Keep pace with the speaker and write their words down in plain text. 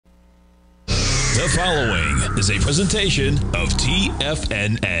The following is a presentation of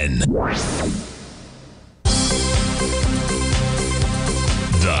TFNN.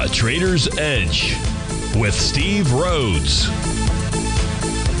 The Trader's Edge with Steve Rhodes.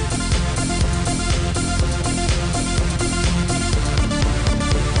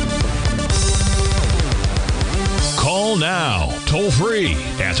 Call now, toll free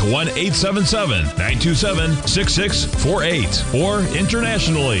at 1-877-927-6648 or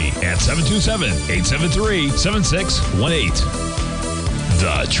internationally at 727-873-7618.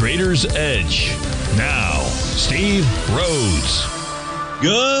 The Trader's Edge. Now, Steve Rhodes.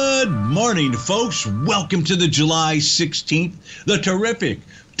 Good morning, folks. Welcome to the July 16th, the terrific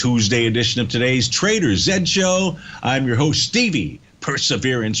Tuesday edition of today's Trader's Edge Show. I'm your host, Stevie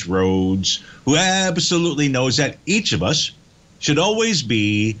Perseverance Rhodes, who absolutely knows that each of us should always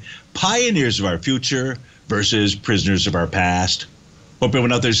be pioneers of our future versus prisoners of our past. Hope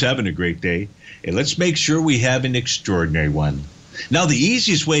everyone out there's having a great day, and let's make sure we have an extraordinary one. Now, the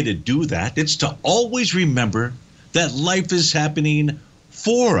easiest way to do that is to always remember that life is happening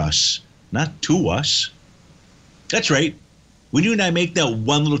for us, not to us. That's right. When you and I make that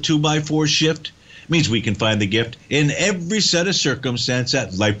one little 2x4 shift, it means we can find the gift in every set of circumstance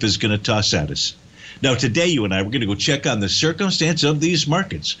that life is going to toss at us. Now, today, you and I, we're going to go check on the circumstance of these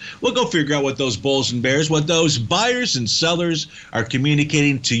markets. We'll go figure out what those bulls and bears, what those buyers and sellers are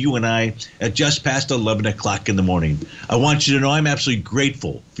communicating to you and I at just past 11 o'clock in the morning. I want you to know I'm absolutely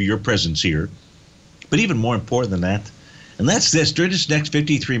grateful for your presence here. But even more important than that, and that's this, during this next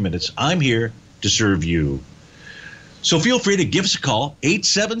 53 minutes, I'm here to serve you. So feel free to give us a call,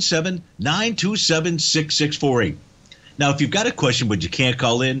 877-927-6648. Now, if you've got a question but you can't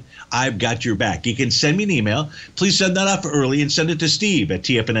call in, I've got your back. You can send me an email. Please send that off early and send it to Steve at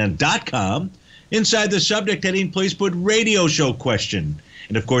TFNN.com. Inside the subject heading, please put radio show question.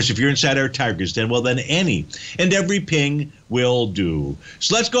 And, of course, if you're inside our Tigers Den, well, then any and every ping will do.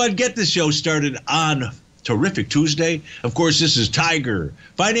 So let's go ahead and get this show started on terrific Tuesday. Of course, this is Tiger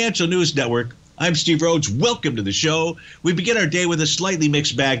Financial News Network. I'm Steve Rhodes. Welcome to the show. We begin our day with a slightly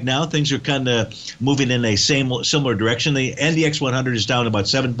mixed bag now. Things are kind of moving in a similar direction. The NDX 100 is down about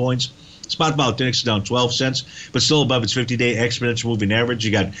 7 points. Spot Index is down 12 cents, but still above its 50-day exponential moving average.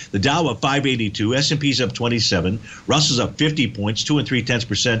 You got the Dow up 582, S&P's up 27, Russell's up 50 points, 2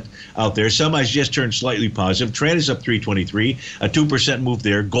 3/10% out there. Semis just turned slightly positive. Trend is up 323, a 2% move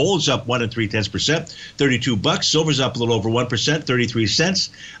there. Gold's up 1 3/10%, $32. Silver's up a little over 1%, 33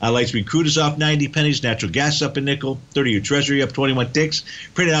 cents. Light sweet crude is off 90 pennies. Natural gas up a nickel. 30-year Treasury up 21 ticks.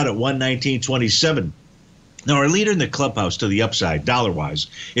 Printed out at 119.27. Now, our leader in the clubhouse to the upside, dollar-wise,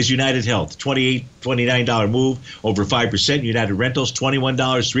 is United Health, $29 move, over 5%. United Rentals, $21,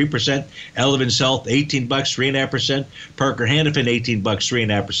 3%. Elevance Health, $18, 3.5%. Parker Hannifin, $18,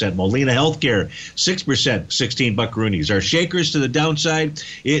 3.5%. Molina Healthcare, 6%, $16 buckaroonies. Our shakers to the downside,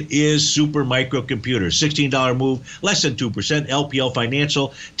 it is Super Microcomputer, $16 move, less than 2%. LPL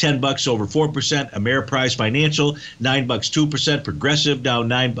Financial, $10, over 4%. Ameriprise Financial, $9, 2%. Progressive, down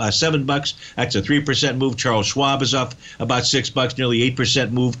 $7. That's a 3% move. Charles Schwab is up about $6, nearly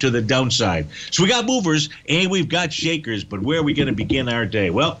 8% move to the downside. So we got movers and we've got shakers, but where are we going to begin our day?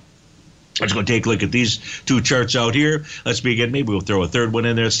 Well, let's go take a look at these two charts out here. Let's begin. Maybe we'll throw a third one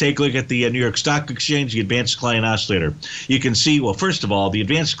in there. Let's take a look at the New York Stock Exchange, the Advanced Decline Oscillator. You can see, well, first of all, the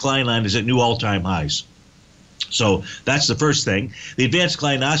Advanced Decline line is at new all-time highs. So that's the first thing. The Advanced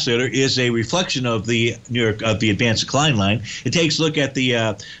Decline Oscillator is a reflection of the the Advanced Decline line. It takes a look at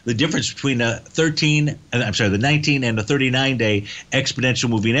the difference between the 19 and the 39-day exponential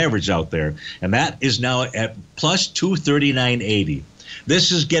moving average out there, and that is now at plus 239.80.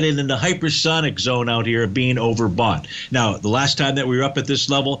 This is getting in the hypersonic zone out here of being overbought. Now, the last time that we were up at this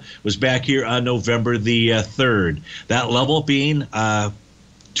level was back here on November the 3rd. That level being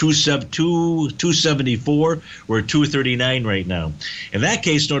 274. We're at 239 right now. In that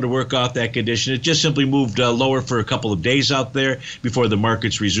case, in order to work off that condition, it just simply moved lower for a couple of days out there before the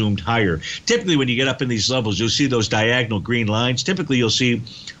markets resumed higher. Typically, when you get up in these levels, you'll see those diagonal green lines. Typically, you'll see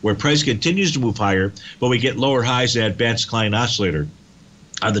where price continues to move higher, but we get lower highs in that Advanced Decline Oscillator.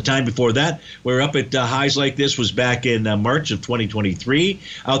 The time before that, we were up at highs like this was back in March of 2023.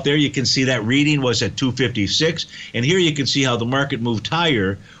 Out there, you can see that reading was at 256. And here you can see how the market moved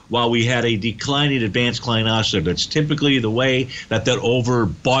higher while we had a declining Advanced Decline Oscillator. That's typically the way that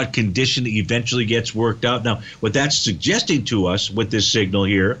overbought condition eventually gets worked out. Now, what that's suggesting to us with this signal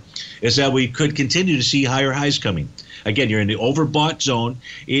here is that we could continue to see higher highs coming. Again, you're in the overbought zone.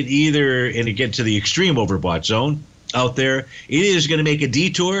 And you get to the extreme overbought zone out there, it is going to make a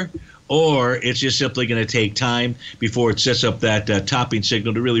detour, or it's just simply going to take time before it sets up that topping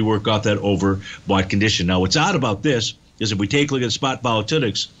signal to really work off that overbought condition. Now, what's odd about this is if we take a look at the spot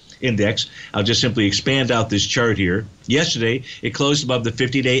volatilics index, I'll just simply expand out this chart here. Yesterday, it closed above the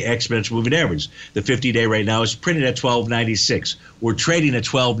 50-day exponential moving average. The 50-day right now is printed at 1296. We're trading at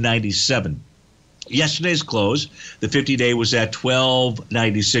 1297. Yesterday's close, the 50-day was at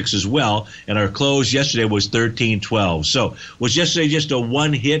 1296 as well, and our close yesterday was 1312. So was yesterday just a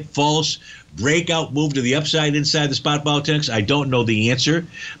one-hit false breakout move to the upside inside the spot volatilics? I don't know the answer,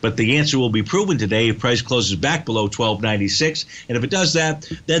 but the answer will be proven today if price closes back below 1296. And if it does that,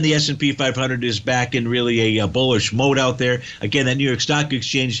 then the S&P 500 is back in really a bullish mode out there. Again, that New York Stock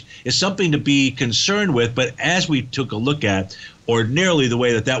Exchange is something to be concerned with, but as we took a look at, ordinarily the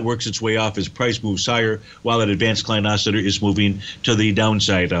way that works its way off is price moves higher while that advanced client oscillator is moving to the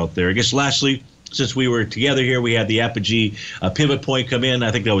downside out there. I guess lastly, since we were together here, we had the Apogee pivot point come in.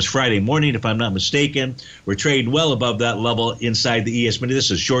 I think that was Friday morning, if I'm not mistaken. We're trading well above that level inside the ES-mini.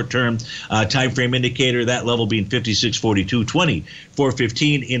 This is a short-term time frame indicator, that level being 56.4220.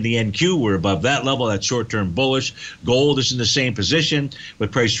 415 in the NQ. We're above that level. That's short-term bullish. Gold is in the same position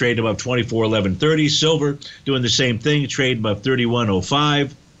with price trading above 24.1130. Silver doing the same thing, trading above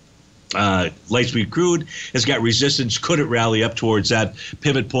 31.05. Light sweet crude has got resistance, couldn't rally up towards that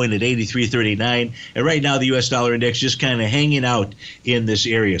pivot point at 83.39. And right now the U.S. dollar index just kind of hanging out in this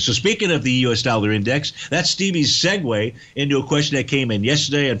area. So speaking of the U.S. dollar index, that's Stevie's segue into a question that came in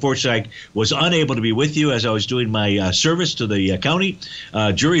yesterday. Unfortunately, I was unable to be with you as I was doing my service to the county,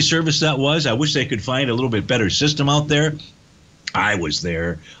 jury service that was. I wish they could find a little bit better system out there. I was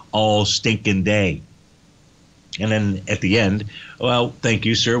there all stinking day. And then at the end, well, thank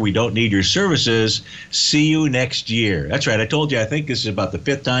you, sir. We don't need your services. See you next year. That's right. I told you, I think this is about the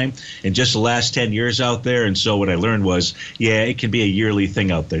fifth time in just the last 10 years out there. And so what I learned was, yeah, it can be a yearly thing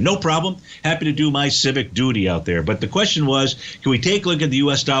out there. No problem. Happy to do my civic duty out there. But the question was, can we take a look at the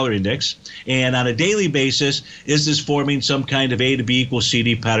U.S. dollar index? And on a daily basis, is this forming some kind of A to B equals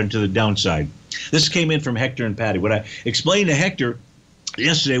CD pattern to the downside? This came in from Hector and Patty. What I explained to Hector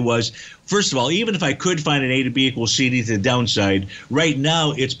yesterday was, first of all, even if I could find an A to B equals CD to the downside, right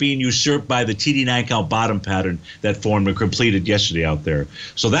now it's being usurped by the TD9 count bottom pattern that formed and completed yesterday out there.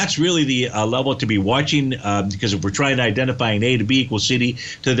 So that's really the level to be watching because if we're trying to identify an A to B equals CD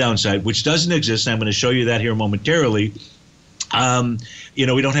to the downside, which doesn't exist, and I'm going to show you that here momentarily,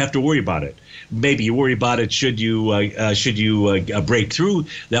 we don't have to worry about it. Maybe you worry about it should you break through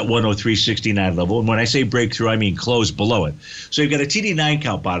that 103.69 level. And when I say breakthrough, I mean close below it. So you've got a TD9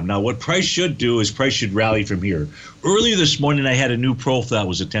 count bottom. Now, what price should do is price should rally from here. Earlier this morning, I had a new profile that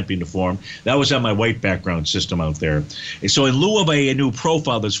was attempting to form. That was on my white background system out there. And so in lieu of a new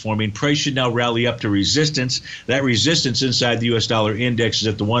profile that's forming, price should now rally up to resistance. That resistance inside the U.S. dollar index is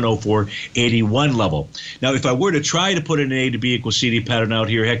at the 104.81 level. Now, if I were to try to put an A to B equals CD pattern out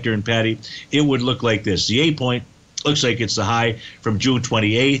here, Hector and Patty, it would look like this. The A point looks like it's the high from June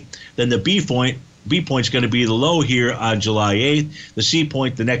 28th. Then the B point's going to be the low here on July 8th. The C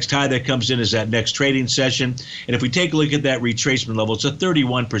point, the next high that comes in, is that next trading session. And if we take a look at that retracement level, it's a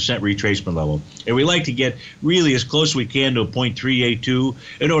 31% retracement level. And we like to get really as close as we can to a 0.382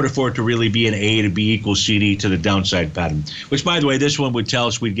 in order for it to really be an A to B equals CD to the downside pattern. Which, by the way, this one would tell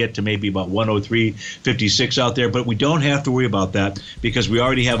us we'd get to maybe about 103.56 out there. But we don't have to worry about that because we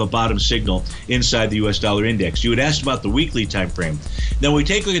already have a bottom signal inside the U.S. dollar index. You had asked about the weekly time frame. Now, when we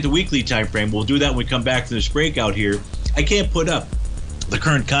take a look at the weekly time frame, we'll do that when we come back to this breakout here. I can't put up the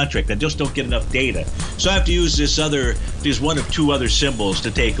current contract. I just don't get enough data. So I have to use this one of two other symbols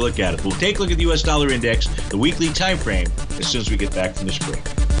to take a look at it. We'll take a look at the U.S. dollar index, the weekly time frame, as soon as we get back from this break.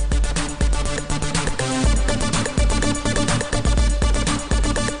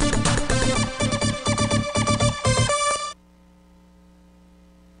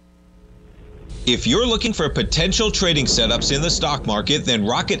 If you're looking for potential trading setups in the stock market, then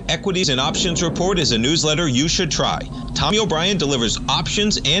Rocket Equities and Options Report is a newsletter you should try. Tommy O'Brien delivers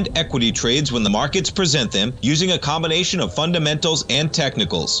options and equity trades when the markets present them, using a combination of fundamentals and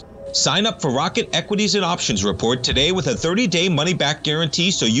technicals. Sign up for Rocket Equities and Options Report today with a 30-day money-back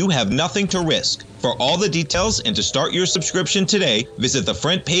guarantee so you have nothing to risk. For all the details and to start your subscription today, visit the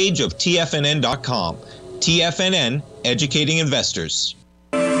front page of TFNN.com. TFNN, educating investors.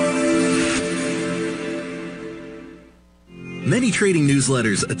 Many trading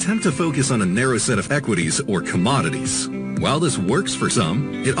newsletters attempt to focus on a narrow set of equities or commodities. While this works for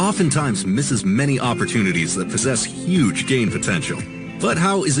some, it oftentimes misses many opportunities that possess huge gain potential. But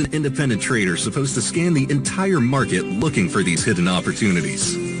how is an independent trader supposed to scan the entire market looking for these hidden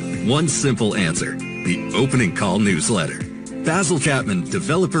opportunities? One simple answer: the Opening Call newsletter. Basil Chapman,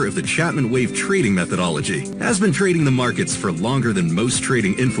 developer of the Chapman Wave trading methodology, has been trading the markets for longer than most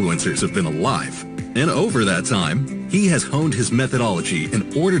trading influencers have been alive. And over that time, he has honed his methodology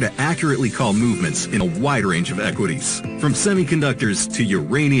in order to accurately call movements in a wide range of equities, from semiconductors to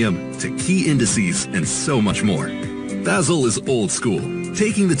uranium to key indices and so much more. Basil is old school,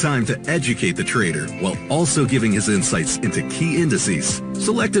 taking the time to educate the trader while also giving his insights into key indices,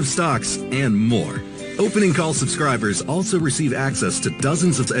 selective stocks, and more. Opening call subscribers also receive access to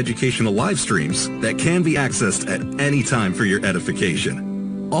dozens of educational live streams that can be accessed at any time for your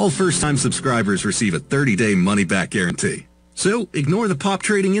edification. All first-time subscribers receive a 30-day money-back guarantee. So ignore the pop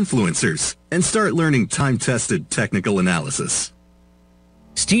trading influencers and start learning time-tested technical analysis.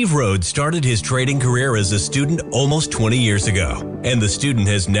 Steve Rhodes started his trading career as a student almost 20 years ago, and the student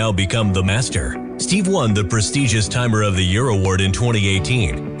has now become the master. Steve won the prestigious Timer of the Year award in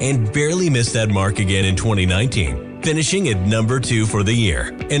 2018 and barely missed that mark again in 2019, finishing at number 2 for the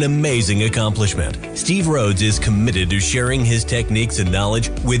year. An amazing accomplishment. Steve Rhodes is committed to sharing his techniques and knowledge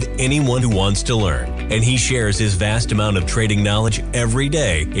with anyone who wants to learn, and he shares his vast amount of trading knowledge every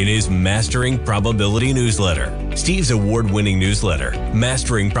day in his Mastering Probability newsletter. Steve's award-winning newsletter,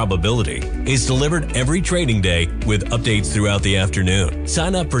 Mastering Probability, is delivered every trading day with updates throughout the afternoon.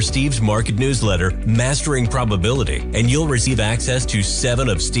 Sign up for Steve's market newsletter, Mastering Probability, and you'll receive access to 7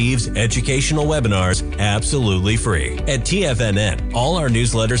 of Steve's educational webinars absolutely free. At TFNN, all our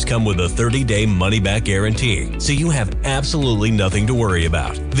newsletters come with a 30-day money-back guarantee, so you have absolutely nothing to worry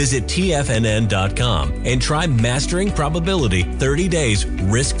about. Visit TFNN.com and try Mastering Probability 30 days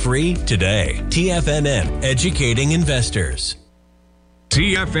risk-free today. TFNN, educating investors.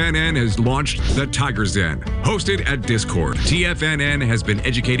 TFNN has launched the Tiger's Den. Hosted at Discord, TFNN has been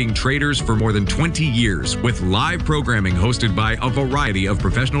educating traders for more than 20 years with live programming hosted by a variety of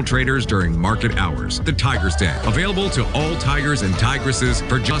professional traders during market hours. The Tiger's Den, available to all tigers and tigresses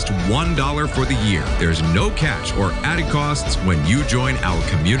for just $1 for the year. There's no catch or added costs when you join our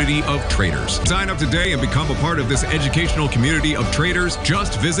community of traders. Sign up today and become a part of this educational community of traders.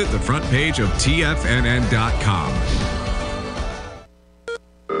 Just visit the front page of TFNN.com.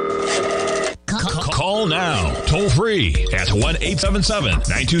 Call now, toll free at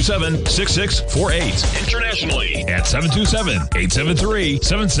 1-877-927-6648. Internationally at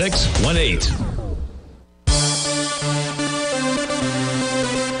 727-873-7618.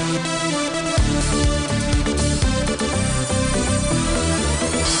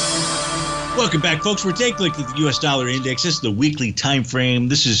 Welcome back, folks. We're taking a look at the U.S. dollar index. This is the weekly time frame.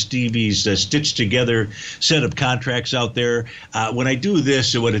 This is Stevie's stitched together set of contracts out there. When I do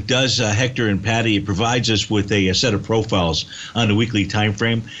this, what it does, Hector and Patty, it provides us with a set of profiles on the weekly time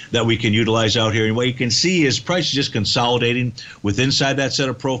frame that we can utilize out here. And what you can see is price is just consolidating with inside that set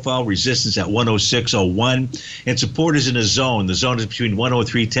of profile, resistance at 106.01, and support is in a zone. The zone is between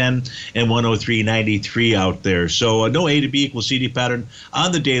 103.10 and 103.93 out there. So no A to B equals CD pattern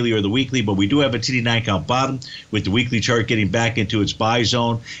on the daily or the weekly, but we do have a TD9 count bottom with the weekly chart getting back into its buy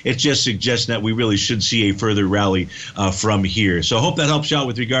zone. It just suggests that we really should see a further rally from here. So I hope that helps you out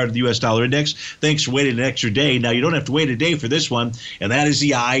with regard to the U.S. dollar index. Thanks for waiting an extra day. Now, you don't have to wait a day for this one, and that is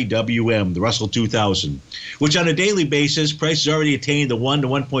the IWM, the Russell 2000, which on a daily basis, price has already attained the 1 to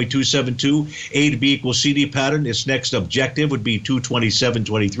 1.272 A to B equals CD pattern. Its next objective would be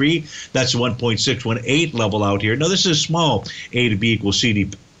 227.23. That's the 1.618 level out here. Now, this is a small A to B equals CD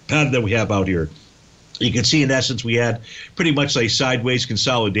pattern that we have out here. You can see, in essence, we had pretty much a sideways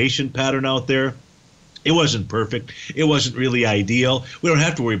consolidation pattern out there. It wasn't perfect. It wasn't really ideal. We don't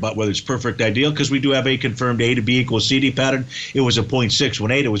have to worry about whether it's perfect ideal because we do have a confirmed A to B equals CD pattern. It was a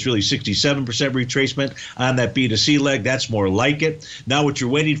 0.618. It was really 67% retracement on that B to C leg. That's more like it. Now what you're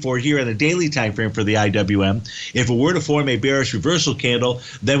waiting for here in the daily time frame for the IWM, if it were to form a bearish reversal candle,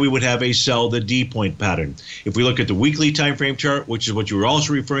 then we would have a sell the D point pattern. If we look at the weekly time frame chart, which is what you were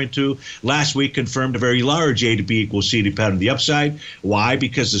also referring to, last week confirmed a very large A to B equals CD pattern to the upside. Why?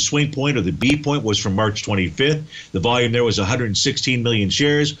 Because the swing point or the B point was from March 25th. The volume there was 116 million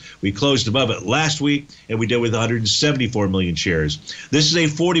shares. We closed above it last week, and we did with 174 million shares. This is a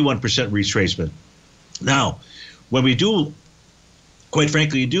 41% retracement. Now, when we do, quite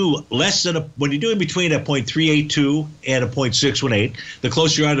frankly, you do less than when you do in between a 0.382 and a 0.618, the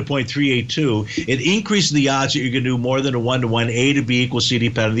closer you are to 0.382, it increases the odds that you're going to do more than a 1-to-1 A to B equals CD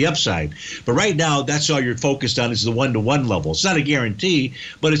pattern on the upside. But right now, that's all you're focused on is the 1-to-1 level. It's not a guarantee,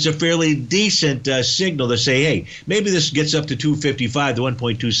 but it's a fairly decent signal to say, hey, maybe this gets up to 255, the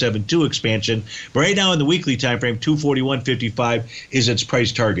 1.272 expansion. But right now in the weekly time frame, 241.55 is its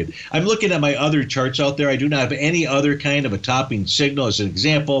price target. I'm looking at my other charts out there. I do not have any other kind of a topping signal signal. As an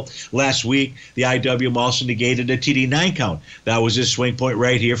example, last week, the IWM also negated a TD9 count. That was his swing point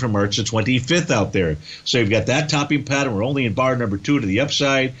right here from March the 25th out there. So you've got that topping pattern. We're only in bar number 2 to the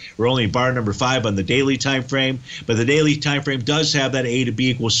upside. We're only in bar number 5 on the daily time frame. But the daily time frame does have that A to B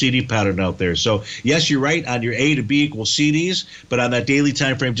equals CD pattern out there. So yes, you're right on your A to B equals CDs, but on that daily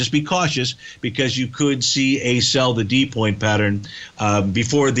time frame, just be cautious because you could see a sell the D point pattern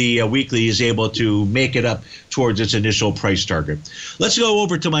before the weekly is able to make it up towards its initial price target. Let's go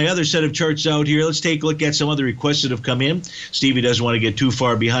over to my other set of charts out here. Let's take a look at some other requests that have come in. Stevie doesn't want to get too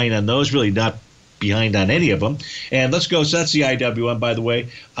far behind on those, really not behind on any of them. And let's go, so that's the IWM, by the way.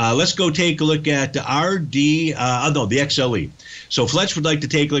 Let's go take a look at the the XLE. So Fletch would like to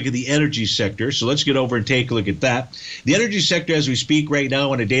take a look at the energy sector. So let's get over and take a look at that. The energy sector, as we speak right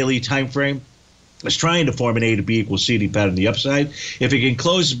now on a daily time frame, is trying to form an A to B equals CD pattern on the upside. If it can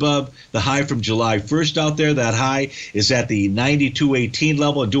close above the high from July 1st out there, that high is at the 92.18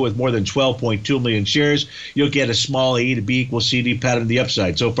 level and do with more than 12.2 million shares, you'll get a small A to B equals CD pattern on the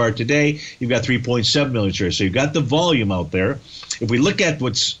upside. So far today, you've got 3.7 million shares. So you've got the volume out there. If we look at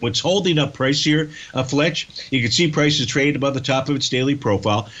what's holding up price here, Fletch, you can see prices trade above the top of its daily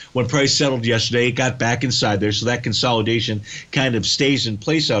profile. When price settled yesterday, it got back inside there, so that consolidation kind of stays in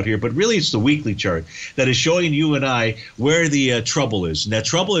place out here. But really, it's the weekly chart that is showing you and I where the trouble is. And that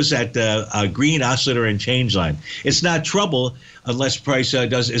trouble is at the green oscillator and change line. It's not trouble unless price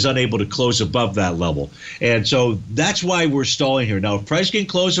is unable to close above that level. And so that's why we're stalling here. Now, if price can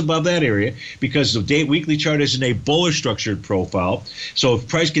close above that area, because the weekly chart is in a bullish structured profile, so if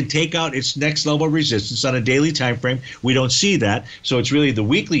price can take out its next level of resistance on a daily time frame, we don't see that. So it's really the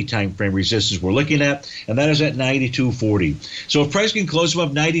weekly time frame resistance we're looking at, and that is at 92.40. So if price can close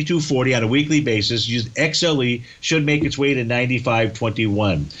above 92.40 on a weekly basis, XLE should make its way to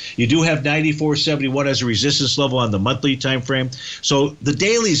 95.21. You do have 94.71 as a resistance level on the monthly time frame. So the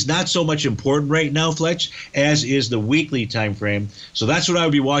daily is not so much important right now, Fletch, as is the weekly time frame. So that's what I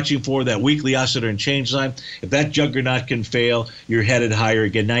would be watching for, that weekly oscillator and change line. If that juggernaut can fail, you're headed higher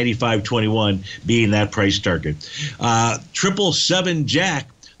again, 95.21 being that price target. 777 Jack,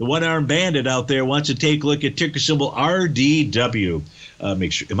 the one-armed bandit out there, wants to take a look at ticker symbol RDW.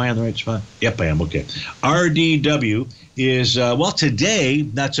 Make sure, am I on the right spot? Yep, I am. Okay. RDW is, today,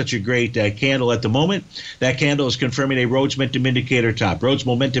 not such a great candle at the moment. That candle is confirming a Rhodes momentum indicator top. Rhodes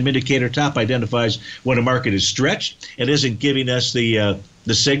momentum indicator top identifies when a market is stretched. It isn't giving us the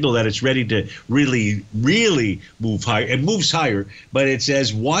signal that it's ready to really, really move higher. It moves higher, but it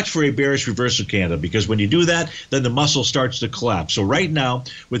says watch for a bearish reversal candle, because when you do that, then the muscle starts to collapse. So right now,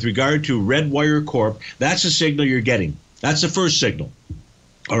 with regard to Redwire Corp, that's the signal you're getting. That's the first signal.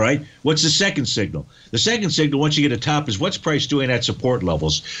 All right. What's the second signal? The second signal, once you get a top, is what's price doing at support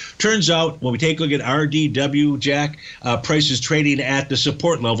levels. Turns out, when we take a look at RDW, Jack, price is trading at the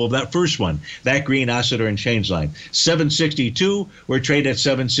support level of that first one, that green oscillator and change line. 762, we're trading at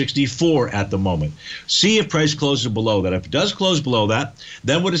 764 at the moment. See if price closes below that. If it does close below that,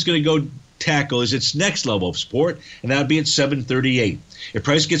 then what it's going to go tackle is its next level of support, and that would be at 738. If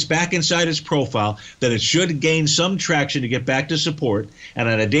price gets back inside its profile, then it should gain some traction to get back to support. And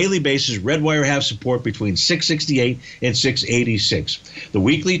on a daily basis, Redwire have support between 668 and 686. The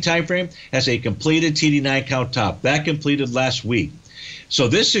weekly time frame has a completed TD9 count top. That completed last week. So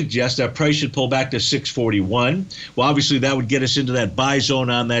this suggests that price should pull back to 641. Well, obviously, that would get us into that buy zone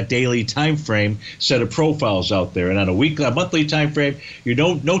on that daily time frame set of profiles out there. And on a monthly time frame, you're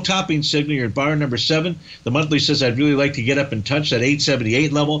no topping signal. You're at bar number 7. The monthly says I'd really like to get up and touch that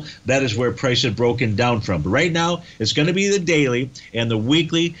 878 level. That is where price had broken down from. But right now, it's going to be the daily and the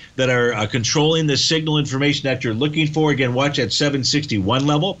weekly that are controlling the signal information that you're looking for. Again, watch at 761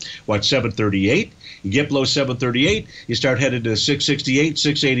 level. Watch 738. You get below 738, you start headed to 668,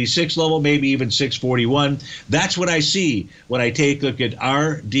 686 level, maybe even 641. That's what I see when I take a look at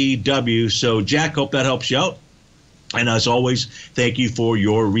RDW. So, Jack, hope that helps you out. And as always, thank you for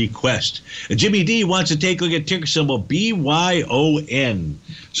your request. Jimmy D wants to take a look at ticker symbol BYON.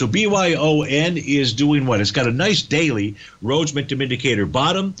 So BYON is doing what? It's got a nice daily Rhodes momentum indicator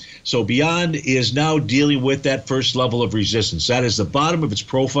bottom. So Beyond is now dealing with that first level of resistance. That is the bottom of its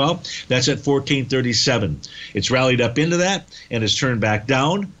profile. That's at 1437. It's rallied up into that and has turned back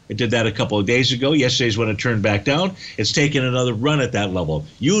down. It did that a couple of days ago. Yesterday's when it turned back down. It's taken another run at that level.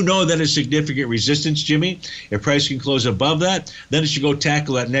 You know that is significant resistance, Jimmy. If price can close above that, then it should go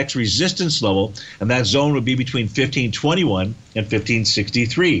tackle that next resistance level, and that zone would be between 1521 and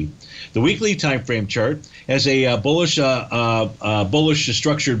 1563. The weekly time frame chart has a bullish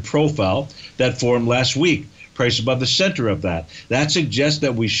structured profile that formed last week. price above the center of that. That suggests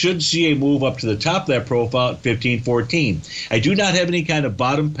that we should see a move up to the top of that profile at 1514. I do not have any kind of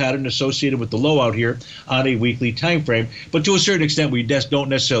bottom pattern associated with the low out here on a weekly time frame, but to a certain extent we don't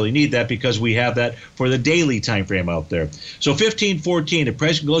necessarily need that because we have that for the daily time frame out there. So 1514, if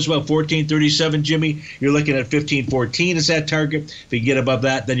price goes about 1437, Jimmy, you're looking at 1514 as that target. If you get above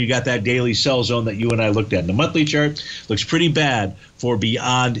that, then you got that daily sell zone that you and I looked at. And the monthly chart looks pretty bad for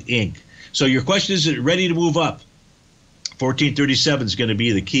Beyond Inc. So your question is it ready to move up? 1437 is going to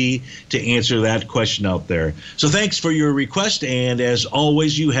be the key to answer that question out there. So thanks for your request, and as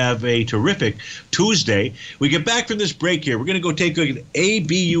always, you have a terrific Tuesday. We get back from this break here. We're going to go take a look at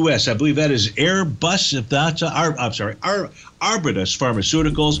ABUS. I believe that is Airbus, if that's Arbutus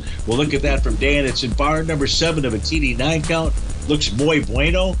Pharmaceuticals. We'll look at that from Dan. It's in bar number 7 of a TD9 count. Looks muy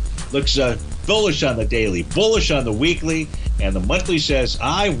bueno. Looks bullish on the daily, bullish on the weekly, and the monthly says,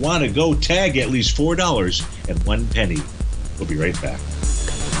 I want to go tag at least $4.01. We'll be right back.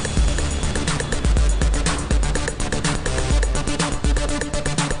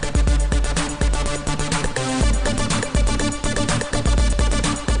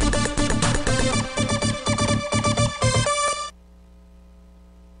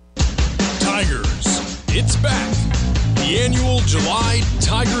 Tigers, it's back. The annual July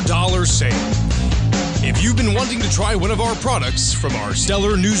Tiger Dollar Sale. If you've been wanting to try one of our products, from our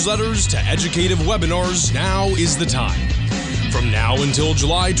stellar newsletters to educative webinars, now is the time. From now until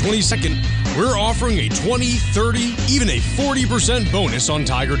July 22nd, we're offering a 20, 30, even a 40% bonus on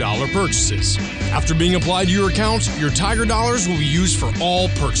Tiger Dollar purchases. After being applied to your account, your Tiger Dollars will be used for all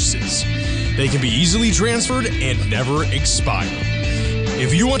purchases. They can be easily transferred and never expire.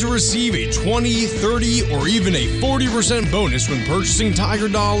 If you want to receive a 20, 30, or even a 40% bonus when purchasing Tiger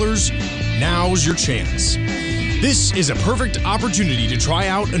Dollars, now's your chance. This is a perfect opportunity to try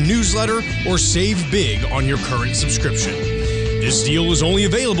out a newsletter or save big on your current subscription. This deal is only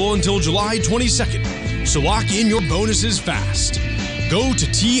available until July 22nd, so lock in your bonuses fast. Go to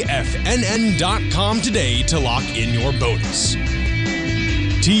TFNN.com today to lock in your bonus.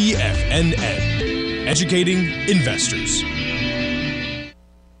 TFNN, educating investors.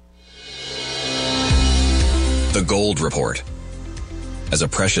 The Gold Report. As a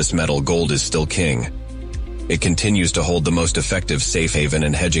precious metal, gold is still king. It continues to hold the most effective safe haven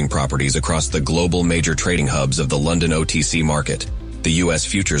and hedging properties across the global major trading hubs of the London OTC market, the U.S.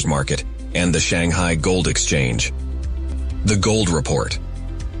 futures market, and the Shanghai Gold Exchange. The Gold Report.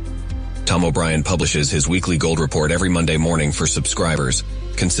 Tom O'Brien publishes his weekly gold report every Monday morning for subscribers,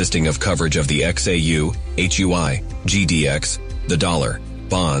 consisting of coverage of the XAU, HUI, GDX, the dollar,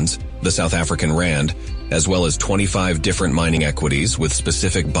 bonds, the South African rand, as well as 25 different mining equities with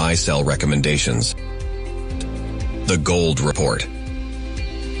specific buy-sell recommendations. The Gold Report.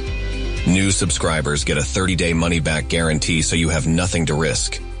 New subscribers get a 30-day money-back guarantee, so you have nothing to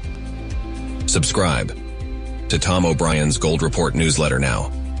risk. Subscribe to Tom O'Brien's Gold Report newsletter now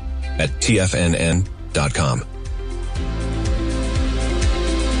at TFNN.com.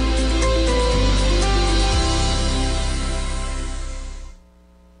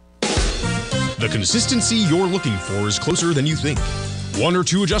 The consistency you're looking for is closer than you think. 1 or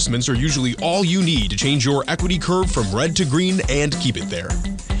 2 adjustments are usually all you need to change your equity curve from red to green and keep it there.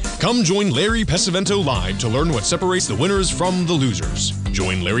 Come join Larry Pesavento live to learn what separates the winners from the losers.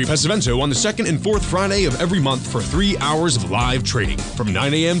 Join Larry Pesavento on the 2nd and 4th Friday of every month for 3 hours of live trading from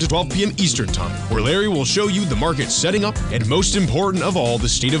 9 a.m. to 12 p.m. Eastern Time, where Larry will show you the market setting up and, most important of all, the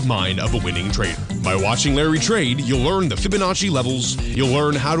state of mind of a winning trader. By watching Larry trade, you'll learn the Fibonacci levels, you'll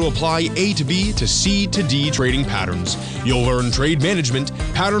learn how to apply A to B to C to D trading patterns, you'll learn trade management,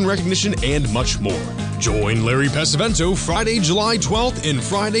 pattern recognition, and much more. Join Larry Pesavento Friday, July 12th and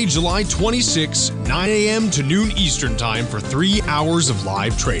Friday, July 26th, 9 a.m. to noon Eastern Time for 3 hours of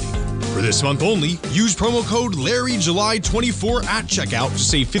live trading. For this month only, use promo code LarryJuly24 at checkout to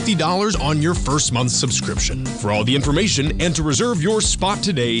save $50 on your first month's subscription. For all the information and to reserve your spot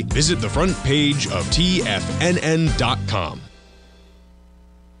today, visit the front page of TFNN.com.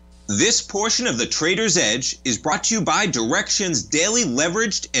 This portion of the Trader's Edge is brought to you by Direxion's daily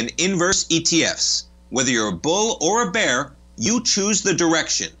leveraged and inverse ETFs. Whether you're a bull or a bear, you choose the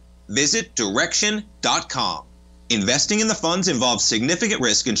direction. Visit Direxion.com. Investing in the funds involves significant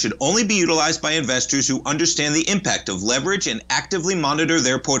risk and should only be utilized by investors who understand the impact of leverage and actively monitor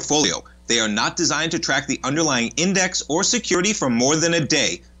their portfolio. They are not designed to track the underlying index or security for more than a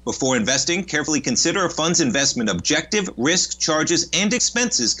day. Before investing, carefully consider a fund's investment objective, risk, charges, and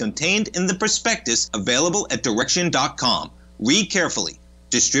expenses contained in the prospectus available at Direxion.com. Read carefully.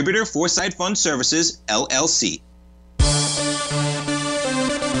 Distributor Foresight Fund Services, LLC.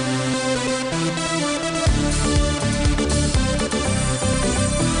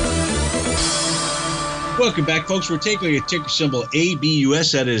 Welcome back, folks. We're taking a ticker symbol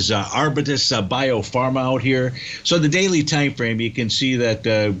ABUS. That is Arbutus Biopharma out here. So the daily time frame, you can see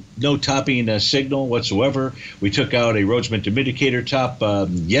that no topping signal whatsoever. We took out a Rhodes Momentum Indicator top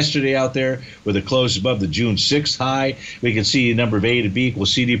yesterday out there with a close above the June 6th high. We can see a number of A to B equal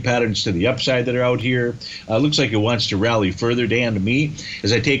CD patterns to the upside that are out here. Looks like it wants to rally further, Dan, to me.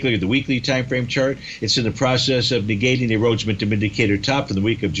 As I take a look at the weekly time frame chart, it's in the process of negating a Rhodes Momentum Indicator top for the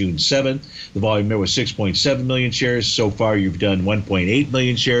week of June 7th. The volume there was 6.7 million shares. So far, you've done 1.8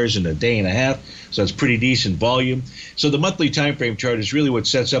 million shares in a day and a half. So that's pretty decent volume. So the monthly time frame chart is really what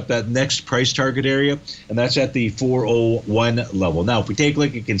sets up that next price target area, and that's at the 401 level. Now, if we take a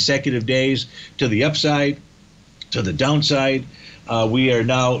look at consecutive days to the upside, to the downside, we are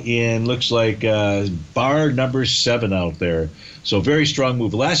now in, looks like, bar number 7 out there. So very strong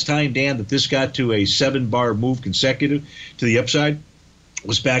move. Last time, Dan, that this got to a 7-bar move consecutive to the upside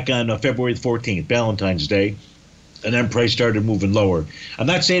was back on February the 14th, Valentine's Day, and then price started moving lower. I'm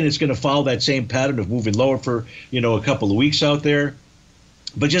not saying it's going to follow that same pattern of moving lower for, a couple of weeks out there,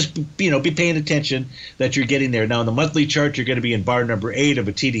 but just, be paying attention that you're getting there. Now, in the monthly chart, you're going to be in bar number 8 of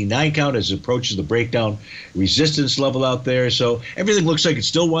a TD9 count as it approaches the breakdown resistance level out there. So everything looks like it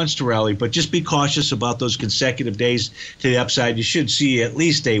still wants to rally, but just be cautious about those consecutive days to the upside. You should see at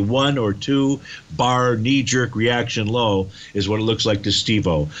least a 1 or 2 bar knee-jerk reaction low is what it looks like to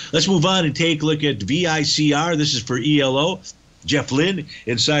Steve-O. Let's move on and take a look at VICR. This is for ELO. Jeff Lynn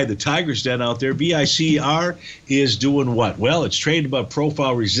inside the Tiger's Den out there. VICR is doing what? Well, it's trading above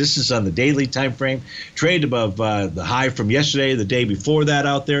profile resistance on the daily time frame, traded above the high from yesterday, the day before that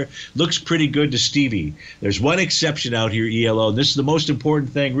out there. Looks pretty good to Stevie. There's one exception out here, ELO, and this is the most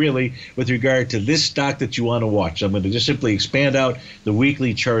important thing really with regard to this stock that you want to watch. I'm going to just simply expand out the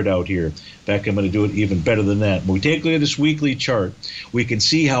weekly chart out here. In fact, I'm going to do it even better than that. When we take a look at this weekly chart, we can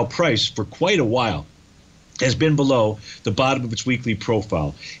see how price for quite a while has been below the bottom of its weekly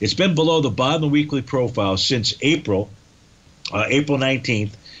profile. It's been below the bottom of the weekly profile since April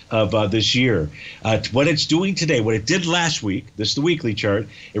 19th of this year. What it's doing today, what it did last week, this is the weekly chart,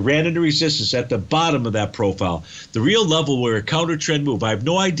 it ran into resistance at the bottom of that profile. The real level where a counter trend move, I have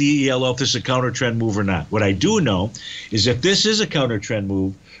no idea, ELO, if this is a counter trend move or not. What I do know is if this is a counter trend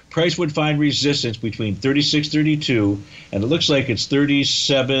move, price would find resistance between 36.32 and it looks like it's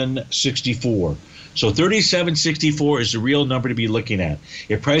 37.64. So 37.64 is the real number to be looking at.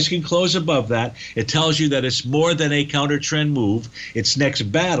 If price can close above that, it tells you that it's more than a counter trend move. Its next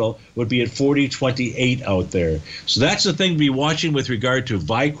battle would be at 40.28 out there. So that's the thing to be watching with regard to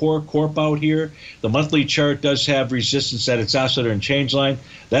Vicor Corp out here. The monthly chart does have resistance at its oscillator and change line.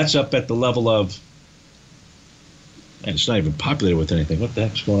 That's up at the level of, and it's not even populated with anything. What the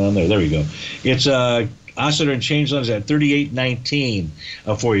heck's going on there? There we go. It's oscillator and change lines at 38.19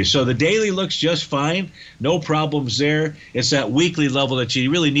 for you. So the daily looks just fine. No problems there. It's that weekly level that you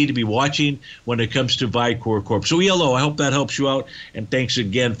really need to be watching when it comes to Vicor Corp. So ELO, I hope that helps you out. And thanks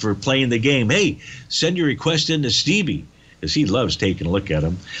again for playing the game. Hey, send your request in to Stevie, because he loves taking a look at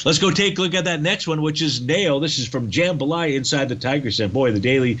them. Let's go take a look at that next one, which is Nail. This is from Jambalaya inside the Tiger's Den. Boy, the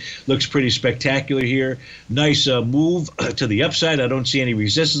daily looks pretty spectacular here. Nice move to the upside. I don't see any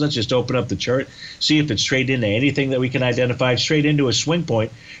resistance. Let's just open up the chart, see if it's straight into anything that we can identify. Straight into a swing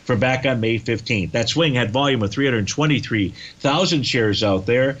point from back on May 15th. That swing had volume of 323,000 shares out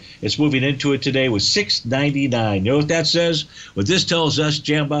there. It's moving into it today with 699. You know what that says? What this tells us,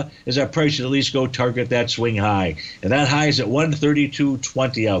 Jamba, is that price should at least go target that swing high. And that high is at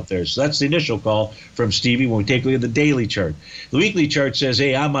 132.20 out there. So that's the initial call from Stevie when we take a look at the daily chart. The weekly chart says,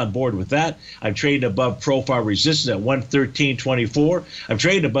 hey, I'm on board with that. I'm trading above profile resistance at 113.24. I'm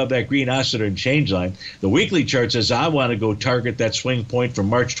trading above that green oscillator and change line. The weekly chart says I want to go target that swing point from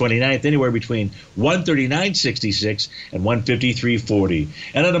March 29th, anywhere between 139.66 and 153.40.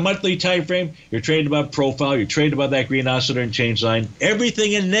 And on a monthly time frame, you're trading above profile, you're trading above that green oscillator and change line.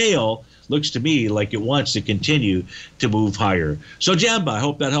 Everything in Nail looks to me like it wants to continue to move higher. So, Jamba, I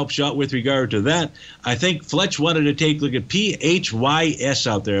hope that helps you out with regard to that. I think Fletch wanted to take a look at PHYS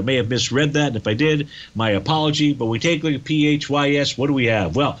out there. I may have misread that, and if I did, my apology. But we take a look at PHYS, what do we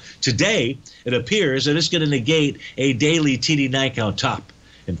have? Well, today it appears that it's going to negate a daily TD9 count top.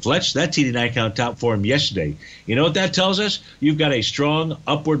 And Fletch, that TD9 count top formed yesterday. You know what that tells us? You've got a strong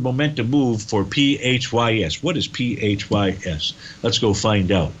upward momentum move for PHYS. What is PHYS? Let's go find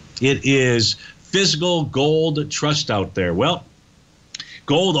out. It is Physical Gold Trust out there. Well,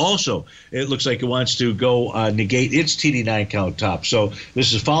 Gold also, it looks like it wants to go negate its TD9 count top. So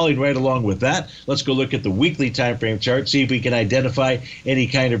this is following right along with that. Let's go look at the weekly time frame chart, see if we can identify any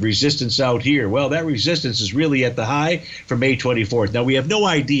kind of resistance out here. Well, that resistance is really at the high from May 24th. Now, we have no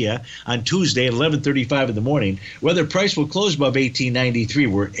idea on Tuesday at 11:35 in the morning whether price will close above 1893.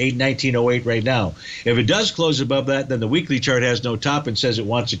 We're at 1908 right now. If it does close above that, then the weekly chart has no top and says it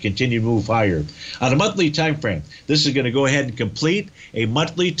wants to continue to move higher. On a monthly time frame, this is going to go ahead and complete a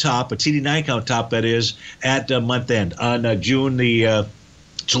monthly top, a TD9 count top that is, at month end on July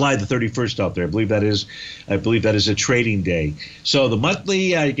the 31st out there. I believe that is a trading day. So the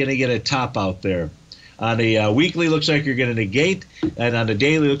monthly, you're going to get a top out there. On a weekly, looks like you're going to negate, and on a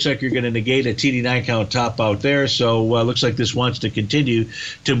daily, looks like you're going to negate a TD9 count top out there. So looks like this wants to continue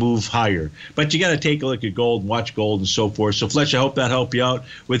to move higher. But you got to take a look at gold and watch gold and so forth. So Fletch, I hope that helped you out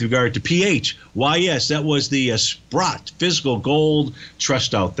with regard to PH. Why, yes, that was the Sprott Physical Gold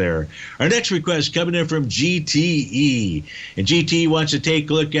Trust out there. Our next request coming in from GTE, and GTE wants to take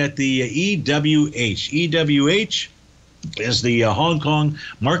a look at the EWH. EWH is the Hong Kong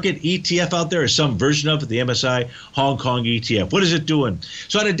market ETF out there, or some version of it, the MSI Hong Kong ETF. What is it doing?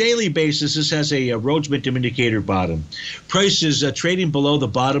 So on a daily basis, this has a Rhodes Momentum Indicator bottom. Price is trading below the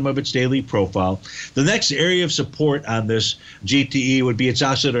bottom of its daily profile. The next area of support on this GTE would be its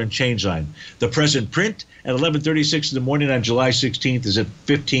oscillator and change line. The present print at 11:36 in the morning on July 16th is at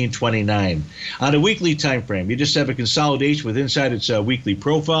 15:29. On a weekly time frame, you just have a consolidation with inside its weekly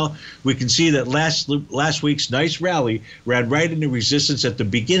profile. We can see that last week's nice rally ran right into resistance at the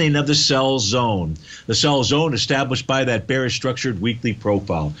beginning of the sell zone. The sell zone established by that bearish structured weekly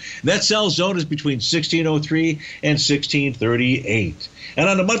profile. That sell zone is between 1603 and 1638. And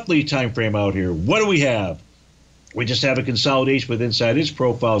on a monthly time frame out here, what do we have? We just have a consolidation with inside its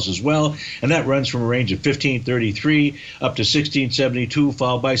profiles as well, and that runs from a range of 1533 up to 1672,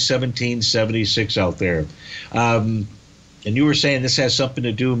 followed by 1776 out there. And you were saying this has something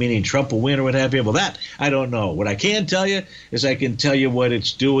to do, meaning Trump will win or what have you. Well, that, I don't know. What I can tell you is I can tell you what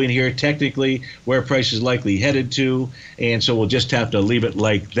it's doing here technically, where price is likely headed to, and so we'll just have to leave it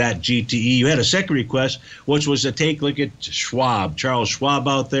like that. GTE. You had a second request, which was to take a look at Schwab, Charles Schwab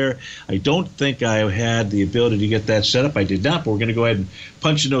out there. I don't think I had the ability to get that set up. I did not, but we're going to go ahead and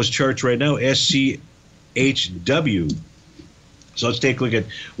punch in those charts right now, SCHW. So let's take a look at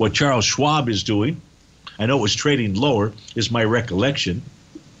what Charles Schwab is doing. I know it was trading lower, is my recollection.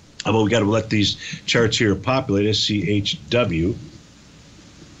 But we got to let these charts here populate, SCHW.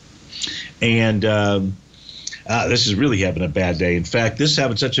 And this is really having a bad day. In fact, this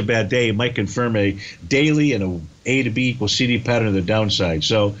having such a bad day, it might confirm a daily and a A to B equals CD pattern to the downside.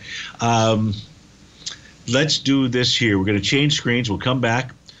 So let's do this here. We're going to change screens. We'll come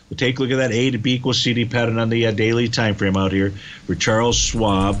back. We'll take a look at that A to B equals CD pattern on the daily time frame out here for Charles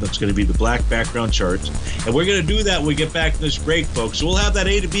Schwab. That's going to be the black background charts. And we're going to do that when we get back from this break, folks. So we'll have that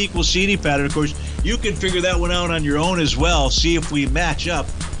A to B equals CD pattern. Of course, you can figure that one out on your own as well. See if we match up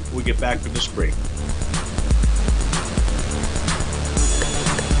when we get back from this break.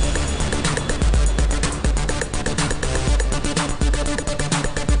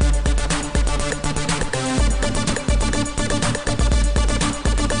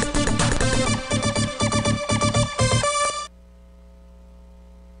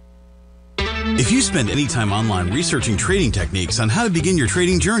 If you spend any time online researching trading techniques on how to begin your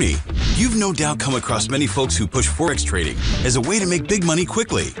trading journey, you've no doubt come across many folks who push Forex trading as a way to make big money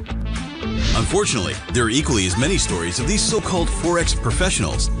quickly. Unfortunately, there are equally as many stories of these so-called Forex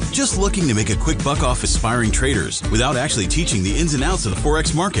professionals just looking to make a quick buck off aspiring traders without actually teaching the ins and outs of the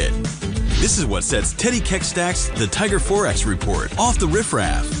Forex market. This is what sets Teddy Keckstad's The Tiger Forex Report off the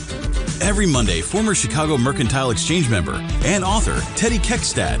riffraff. Every Monday, former Chicago Mercantile Exchange member and author Teddy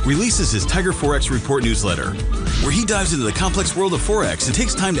Keckstad releases his Tiger Forex Report newsletter, where he dives into the complex world of Forex and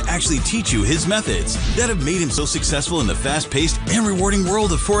takes time to actually teach you his methods that have made him so successful in the fast-paced and rewarding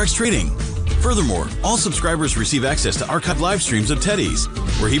world of Forex trading. Furthermore, all subscribers receive access to archived live streams of Teddy's,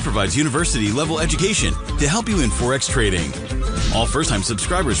 where he provides university-level education to help you in Forex trading. All first-time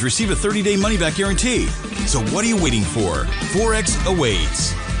subscribers receive a 30-day money-back guarantee. So what are you waiting for? Forex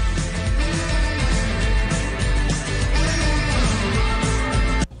awaits.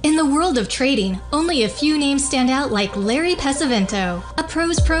 In the world of trading, only a few names stand out like Larry Pesavento. A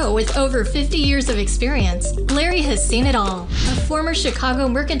pro's pro with over 50 years of experience, Larry has seen it all. A former Chicago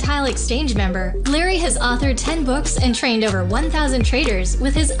Mercantile Exchange member, Larry has authored 10 books and trained over 1,000 traders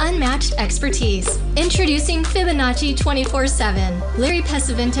with his unmatched expertise. Introducing Fibonacci 24/7, Larry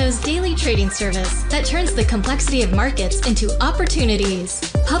Pesavento's daily trading service that turns the complexity of markets into opportunities.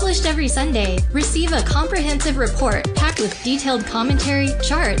 Published every Sunday, receive a comprehensive report packed with detailed commentary,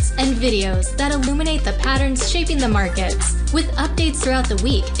 charts, and videos that illuminate the patterns shaping the markets, with updates throughout the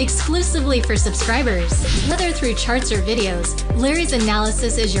week exclusively for subscribers. Whether through charts or videos, Larry's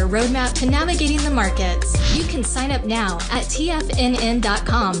analysis is your roadmap to navigating the markets. You can sign up now at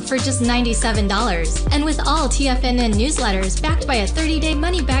TFNN.com for just $97. And with all TFNN newsletters backed by a 30-day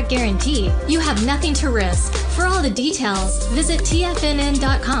money-back guarantee, you have nothing to risk. For all the details, visit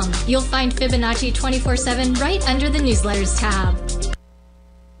TFNN.com. You'll find Fibonacci 24/7 right under the newsletters tab.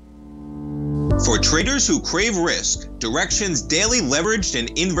 For traders who crave risk, Direxion's daily leveraged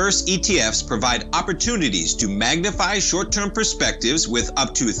and inverse ETFs provide opportunities to magnify short-term perspectives with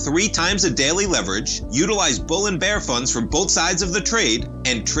up to 3 times a daily leverage, utilize bull and bear funds from both sides of the trade,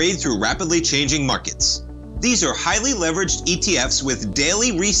 and trade through rapidly changing markets. These are highly leveraged ETFs with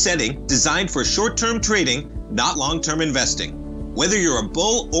daily resetting designed for short-term trading, not long-term investing. Whether you're a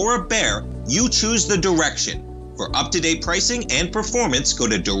bull or a bear, you choose the Direxion. For up-to-date pricing and performance, go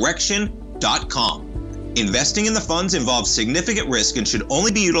to Direxion.com. Investing in the funds involves significant risk and should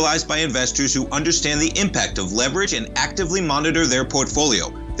only be utilized by investors who understand the impact of leverage and actively monitor their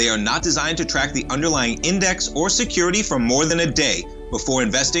portfolio. They are not designed to track the underlying index or security for more than a day. Before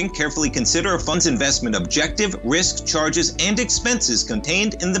investing, carefully consider a fund's investment objective, risk, charges, and expenses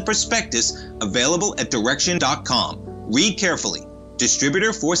contained in the prospectus available at Direxion.com. Read carefully.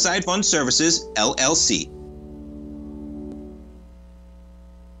 Distributor Foresight Fund Services, LLC.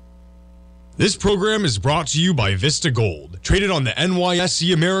 This program is brought to you by Vista Gold, traded on the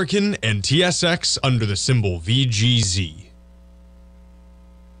NYSE American and TSX under the symbol VGZ.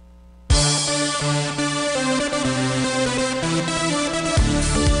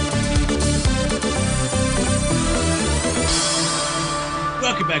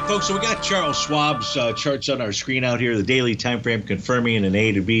 Welcome back, folks. So we got Charles Schwab's charts on our screen out here. The daily time frame confirming an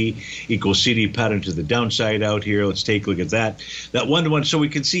A to B equals CD pattern to the downside out here. Let's take a look at that. That 1-to-1. So we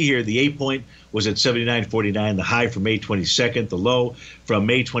can see here the A point was at 79.49. The high from May 22nd. The low from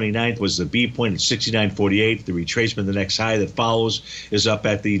May 29th was the B point at 69.48. The retracement, the next high that follows, is up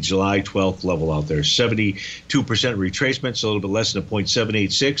at the July 12th level out there. 72% retracement, so a little bit less than a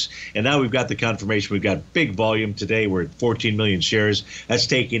 0.786. And now we've got the confirmation. We've got big volume today. We're at 14 million shares. That's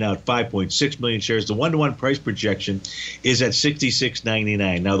taking out 5.6 million shares. The 1-to-1 price projection is at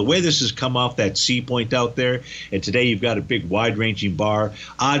 66.99. Now, the way this has come off that C point out there, and today you've got a big wide-ranging bar,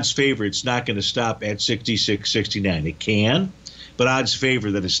 odds favor it's not going to stop at 66.69. It can, but odds favor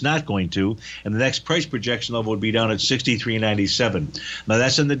that it's not going to, and the next price projection level would be down at 63.97. Now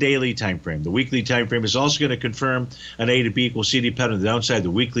that's in the daily time frame. The weekly time frame is also going to confirm an A to B equals CD pattern on the downside. The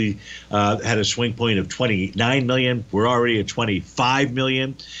weekly had a swing point of 29 million. We're already at 25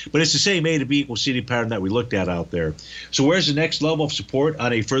 million, but it's the same A to B equals CD pattern that we looked at out there. So where's the next level of support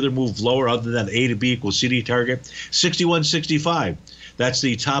on a further move lower other than A to B equals CD target? 61.65. That's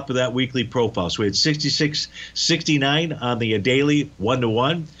the top of that weekly profile. So we had 66.69 on the daily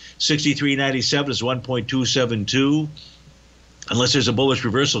 1-to-1. 63.97 is 1.272. Unless there's a bullish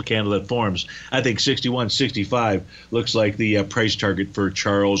reversal candle that forms, I think 61.65 looks like the price target for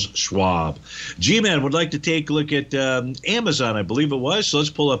Charles Schwab. G-Man would like to take a look at Amazon, I believe it was. So let's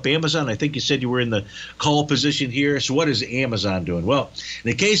pull up Amazon. I think you said you were in the call position here. So what is Amazon doing? Well,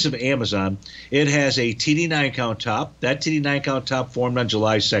 in the case of Amazon, it has a TD9 count top. That TD9 count top formed on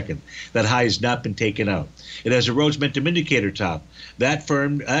July 2nd. That high has not been taken out. It has a Rhodes Momentum Indicator top. That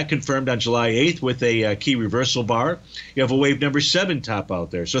confirmed on July 8th with a key reversal bar. You have a wave number 7 top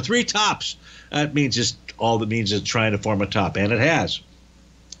out there. So 3 tops. That means just all that means is trying to form a top, and it has.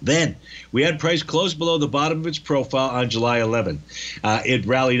 Then we had price close below the bottom of its profile on July 11th. It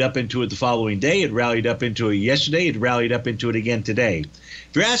rallied up into it the following day. It rallied up into it yesterday. It rallied up into it again today.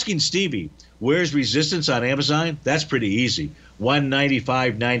 If you're asking Stevie, where's resistance on Amazon? That's pretty easy.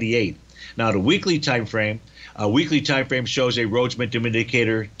 195.98. Now the weekly time frame. Weekly time frame shows a Rhodes Momentum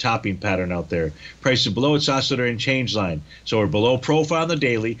Indicator topping pattern out there. Price is below its oscillator and change line. So we're below profile on the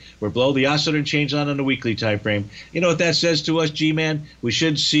daily. We're below the oscillator and change line on the weekly time frame. You know what that says to us, G-Man? We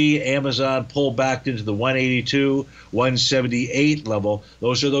should see Amazon pull back into the 182, 178 level.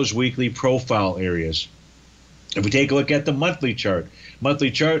 Those are those weekly profile areas. If we take a look at the monthly chart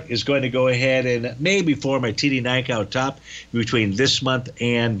is going to go ahead and maybe form a TD9 count top between this month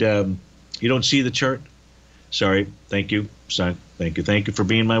and you don't see the chart? Sorry. Thank you, son. Thank you for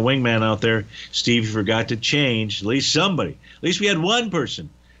being my wingman out there. Steve, you forgot to change. At least somebody. At least we had one person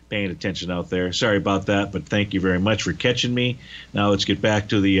paying attention out there. Sorry about that, but thank you very much for catching me. Now let's get back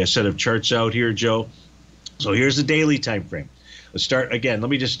to the set of charts out here, Joe. So here's the daily time frame. Let's start again. Let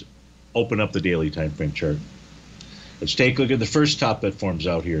me just open up the daily time frame chart. Let's take a look at the first top that forms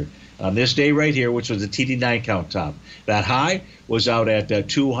out here. On this day right here, which was the TD9 count top. That high was out at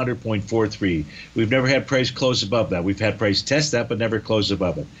 200.43. We've never had price close above that. We've had price test that, but never close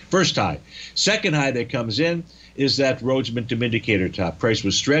above it. First high. Second high that comes in is that Rhodes Momentum Indicator top. Price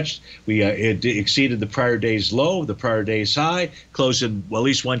was stretched. It exceeded the prior day's low, the prior day's high, closed in at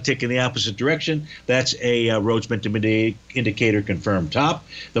least one tick in the opposite direction. That's a Rhodes Momentum Indicator confirmed top.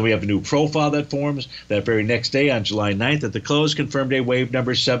 Then we have a new profile that forms that very next day on July 9th at the close, confirmed a wave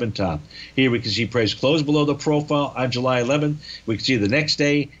number 7 top. Here we can see price close below the profile on July 11th. We can see the next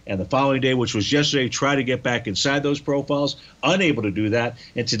day and the following day, which was yesterday, try to get back inside those profiles. Unable to do that.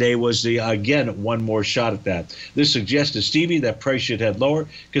 And today was again one more shot at that. This suggests to Stevie that price should head lower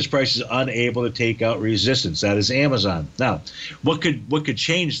because price is unable to take out resistance. That is Amazon. Now, what could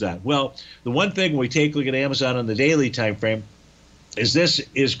change that? Well, the one thing when we take a look at Amazon on the daily time frame is this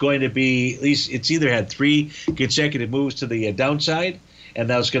is going to be, at least it's either had 3 consecutive moves to the downside, and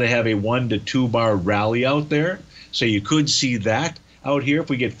now it's going to have a 1 to 2 bar rally out there. So you could see that out here. If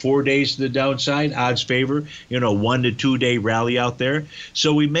we get 4 days to the downside, odds favor, 1 to 2 day rally out there.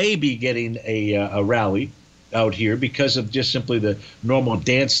 So we may be getting a rally out here because of just simply the normal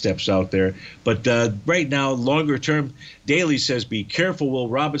dance steps out there. But right now, longer term, daily says be careful, Will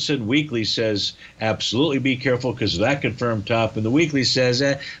Robinson. Weekly says absolutely be careful because of that confirmed top. And the weekly says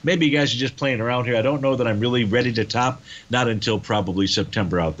maybe you guys are just playing around here. I don't know that I'm really ready to top, not until probably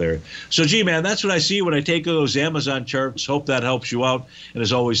September out there. So, gee, man, that's what I see when I take those Amazon charts. Hope that helps you out. And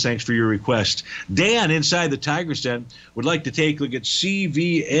as always, thanks for your request. Dan, inside the Tiger's Den, would like to take a look at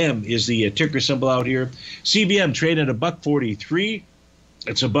CVM is the ticker symbol out here. CVM trading at $1.43.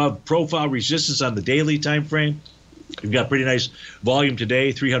 It's above profile resistance on the daily time frame. We've got pretty nice volume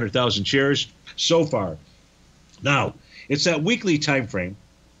today, 300,000 shares so far. Now, it's that weekly time frame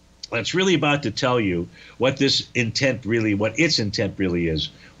that's really about to tell you what its intent really is.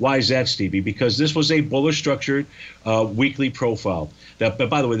 Why is that, Stevie? Because this was a bullish structured weekly profile. But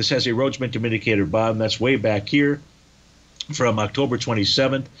by the way, this has a Rhodes Momentum Indicator bottom. That's way back here from October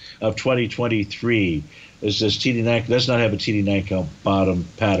 27th of 2023. This TD9 does not have a TD9 count bottom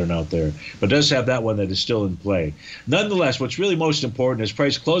pattern out there, but does have that one that is still in play. Nonetheless, what's really most important is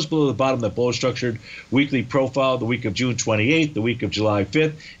price closed below the bottom of that bullish structured weekly profile the week of June 28th, the week of July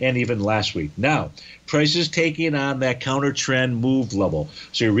 5th, and even last week. Now, price is taking on that counter trend move level.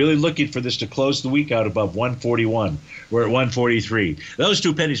 So you're really looking for this to close the week out above 141. We're at 143. Those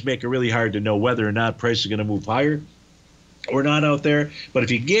 2 pennies make it really hard to know whether or not price is going to move higher or not out there. But if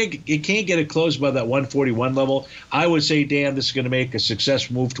you can't get it closed by that 141 level, I would say, Dan, this is going to make a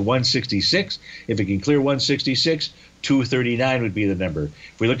successful move to 166. If it can clear 166, 239 would be the number.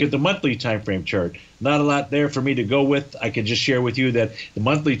 If we look at the monthly time frame chart, not a lot there for me to go with. I can just share with you that the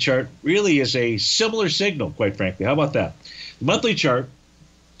monthly chart really is a similar signal, quite frankly. How about that? The monthly chart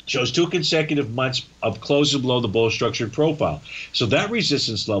shows 2 consecutive months of closing below the bullish structured profile. So that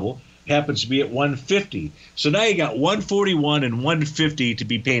resistance level happens to be at 150. So now you got 141 and 150 to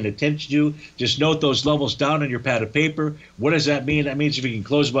be paying attention to. Just note those levels down on your pad of paper. What does that mean? That means if you can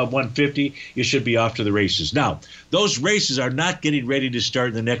close above 150, you should be off to the races. Now, those races are not getting ready to start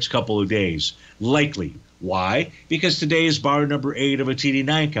in the next couple of days, likely. Why? Because today is bar number 8 of a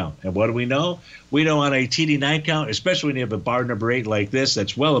TD9 count. And what do we know? We know on a TD9 count, especially when you have a bar number 8 like this,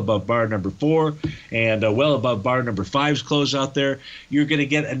 that's well above bar number 4 and well above bar number 5's close out there, you're going to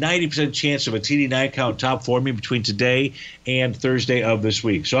get a 90% chance of a TD9 count top forming between today and Thursday of this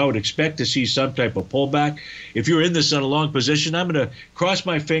week. So I would expect to see some type of pullback. If you're in this on a long position, I'm going to cross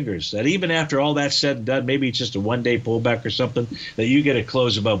my fingers that even after all that's said and done, maybe it's just a one-day pullback or something, that you get a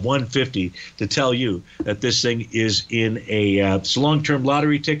close above 150 to tell you that this thing is in a long-term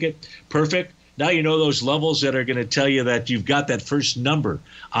lottery ticket. Perfect. Now you know those levels that are going to tell you that you've got that first number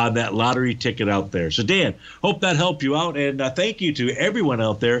on that lottery ticket out there. So, Dan, hope that helped you out. And thank you to everyone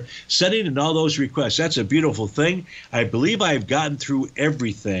out there sending in all those requests. That's a beautiful thing. I believe I've gotten through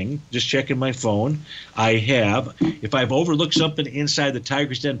everything. Just checking my phone. I have. If I've overlooked something inside the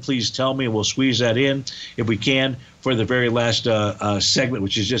Tiger's Den, please tell me, and we'll squeeze that in if we can for the very last segment,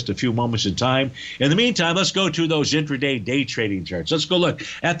 which is just a few moments in time. In the meantime, let's go to those intraday day trading charts. Let's go look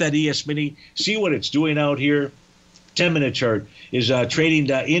at that ES Mini, see what it's doing out here. 10-minute chart is trading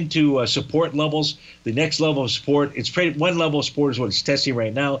into support levels. The next level of support, it's trading one level of support is what it's testing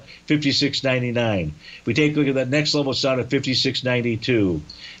right now, 56.99. If we take a look at that next level, it's down at 56.92. In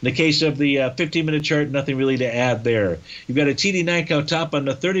the case of the 15-minute chart, nothing really to add there. You've got a TD9 count top on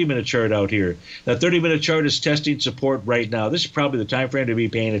the 30-minute chart out here. That 30-minute chart is testing support right now. This is probably the time frame to be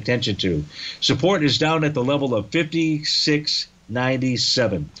paying attention to. Support is down at the level of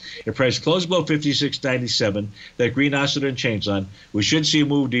 56.97. If price closed below 56.97, that green oscillator and change line, we should see a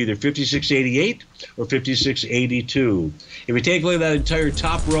move to either 56.88 or 56.82. If we take a look at that entire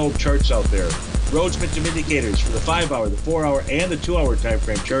top row of charts out there, Rhodes momentum indicators for the 5-hour, the 4-hour, and the 2-hour time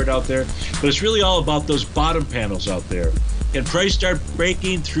frame chart out there, but it's really all about those bottom panels out there. Can price start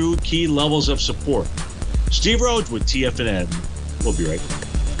breaking through key levels of support? Steve Rhodes with TFNN. We'll be right back.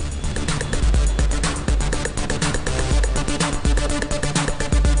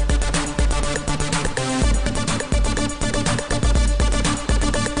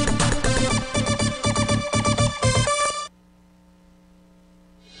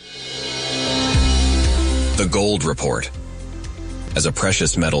 The Gold Report. As a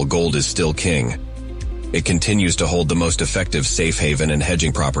precious metal, gold is still king. It continues to hold the most effective safe haven and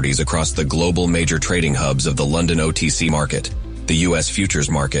hedging properties across the global major trading hubs of the London OTC market, the U.S. futures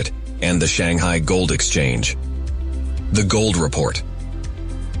market, and the Shanghai Gold Exchange. The Gold Report.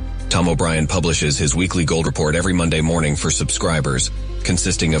 Tom O'Brien publishes his weekly gold report every Monday morning for subscribers,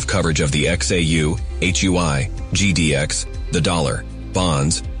 consisting of coverage of the XAU, HUI, GDX, the dollar,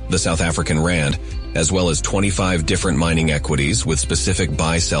 bonds, the South African rand, as well as 25 different mining equities with specific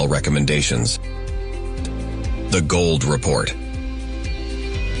buy-sell recommendations. The Gold Report.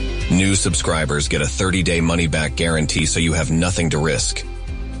 New subscribers get a 30-day money-back guarantee, so you have nothing to risk.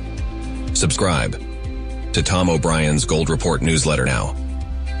 Subscribe to Tom O'Brien's Gold Report newsletter now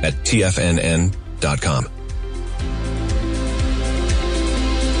at TFNN.com.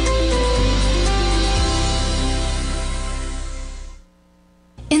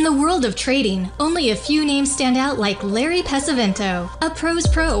 In the world of trading, only a few names stand out like Larry Pesavento, a pro's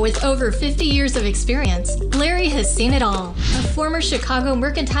pro with over 50 years of experience. Larry has seen it all. A former Chicago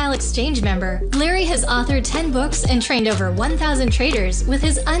Mercantile Exchange member, Larry has authored 10 books and trained over 1,000 traders with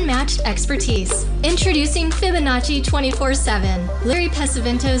his unmatched expertise. Introducing Fibonacci 24/7, Larry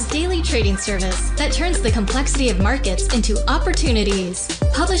Pesavento's daily trading service that turns the complexity of markets into opportunities.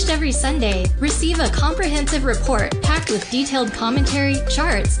 Published every Sunday, receive a comprehensive report packed with detailed commentary,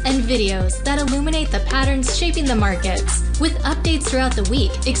 charts, and videos that illuminate the patterns shaping the markets, with updates throughout the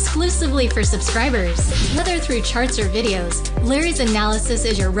week exclusively for subscribers. Whether through charts or videos, Larry's analysis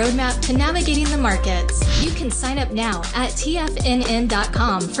is your roadmap to navigating the markets. You can sign up now at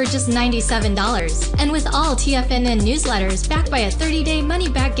TFNN.com for just $97. And with all TFNN newsletters backed by a 30-day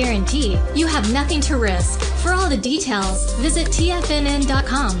money-back guarantee, you have nothing to risk. For all the details, visit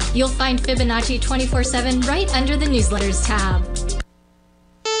TFNN.com. You'll find Fibonacci 24/7 right under the newsletters tab.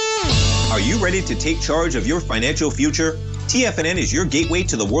 Are you ready to take charge of your financial future? TFNN is your gateway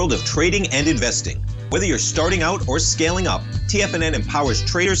to the world of trading and investing. Whether you're starting out or scaling up, TFNN empowers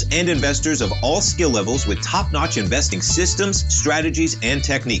traders and investors of all skill levels with top-notch investing systems, strategies, and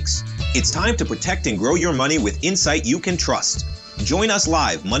techniques. It's time to protect and grow your money with insight you can trust. Join us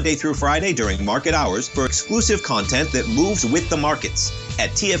live Monday through Friday during market hours for exclusive content that moves with the markets.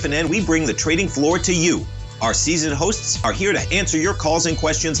 At TFNN, we bring the trading floor to you. Our seasoned hosts are here to answer your calls and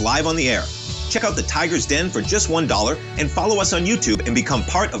questions live on the air. Check out the Tiger's Den for just $1 and follow us on YouTube and become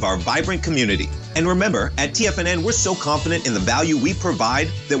part of our vibrant community. And remember, at TFNN, we're so confident in the value we provide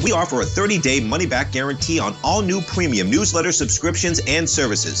that we offer a 30-day money-back guarantee on all new premium newsletter subscriptions and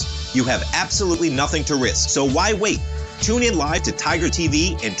services. You have absolutely nothing to risk, so why wait? Tune in live to Tiger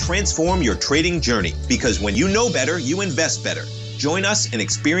TV and transform your trading journey, because when you know better, you invest better. Join us and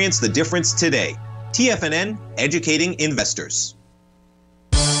experience the difference today. TFNN, educating investors.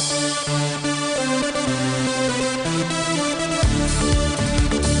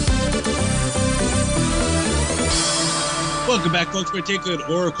 Welcome back, folks. We're taking a look at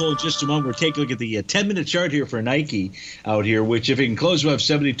Oracle in just a moment. We're taking a look at the 10-minute chart here for Nike out here, which if it can close above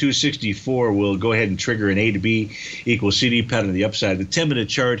 72.64, we'll go ahead and trigger an A to B equals CD pattern on the upside. The 10-minute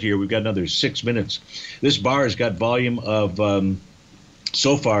chart here, we've got another 6 minutes. This bar has got volume of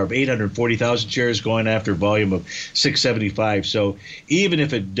so far of 840,000 shares going after volume of 675. So even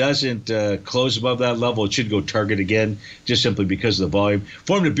if it doesn't close above that level, it should go target again, just simply because of the volume.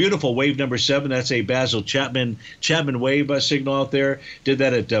 Formed a beautiful wave number 7. That's a Basil Chapman wave signal out there. Did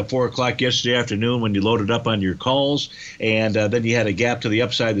that at 4 o'clock yesterday afternoon when you loaded up on your calls. And then you had a gap to the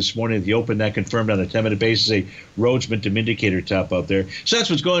upside this morning at the open. That confirmed on a 10-minute basis a Rhodes momentum indicator top out there. So that's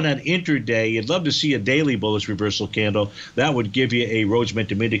what's going on intraday. You'd love to see a daily bullish reversal candle. That would give you a Rhodes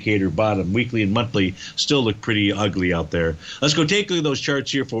momentum indicator bottom. Weekly and monthly still look pretty ugly out there. Let's go take a look at those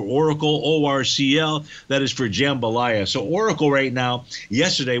charts here for Oracle, ORCL. That is for Jambalaya. So Oracle right now,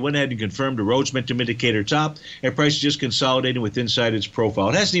 yesterday went ahead and confirmed a Rhodes momentum indicator top, and price is just consolidating with inside its profile.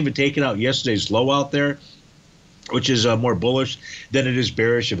 It hasn't even taken out yesterday's low out there, which is more bullish than it is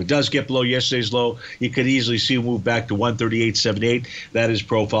bearish. If it does get below yesterday's low, you could easily see a move back to 138.78. That is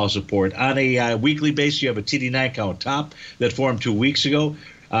profile support. On a weekly basis, you have a TD9 count top that formed 2 weeks ago.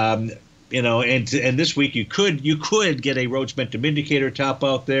 And this week you could get a Rhodes momentum indicator top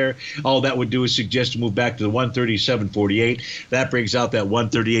out there. All that would do is suggest to move back to the 137.48. That brings out that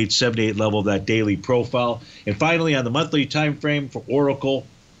 138.78 level of that daily profile. And finally, on the monthly time frame for Oracle,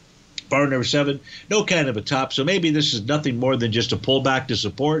 bar number 7, no kind of a top. So maybe this is nothing more than just a pullback to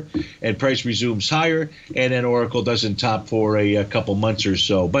support, and price resumes higher, and then Oracle doesn't top for a couple months or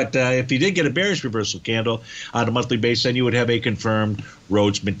so. But if you did get a bearish reversal candle on a monthly basis, then you would have a confirmed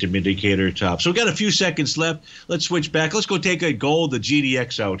Rhodes momentum indicator top. So we've got a few seconds left. Let's switch back. Let's go take a gold, the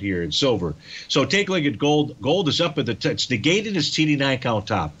GDX out here in silver. So take a look at gold. Gold is up at it's negated its TD9 count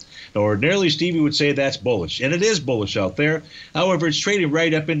top. Now, ordinarily, Stevie would say that's bullish, and it is bullish out there. However, it's trading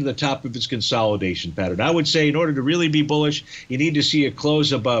right up into the top of its consolidation pattern. I would say in order to really be bullish, you need to see a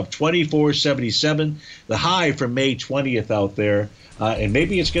close above 24.77, the high from May 20th out there, and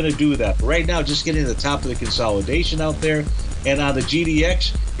maybe it's going to do that. But right now, just getting to the top of the consolidation out there, and on the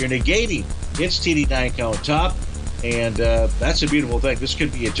GDX, you're negating its TD9 count top, and that's a beautiful thing. This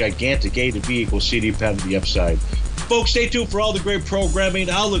could be a gigantic A to B equals CD pattern to the upside. Folks, stay tuned for all the great programming.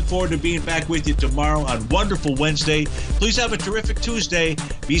 I'll look forward to being back with you tomorrow on Wonderful Wednesday. Please have a terrific Tuesday.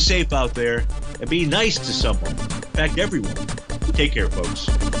 Be safe out there and be nice to someone. In fact, everyone. Take care, folks.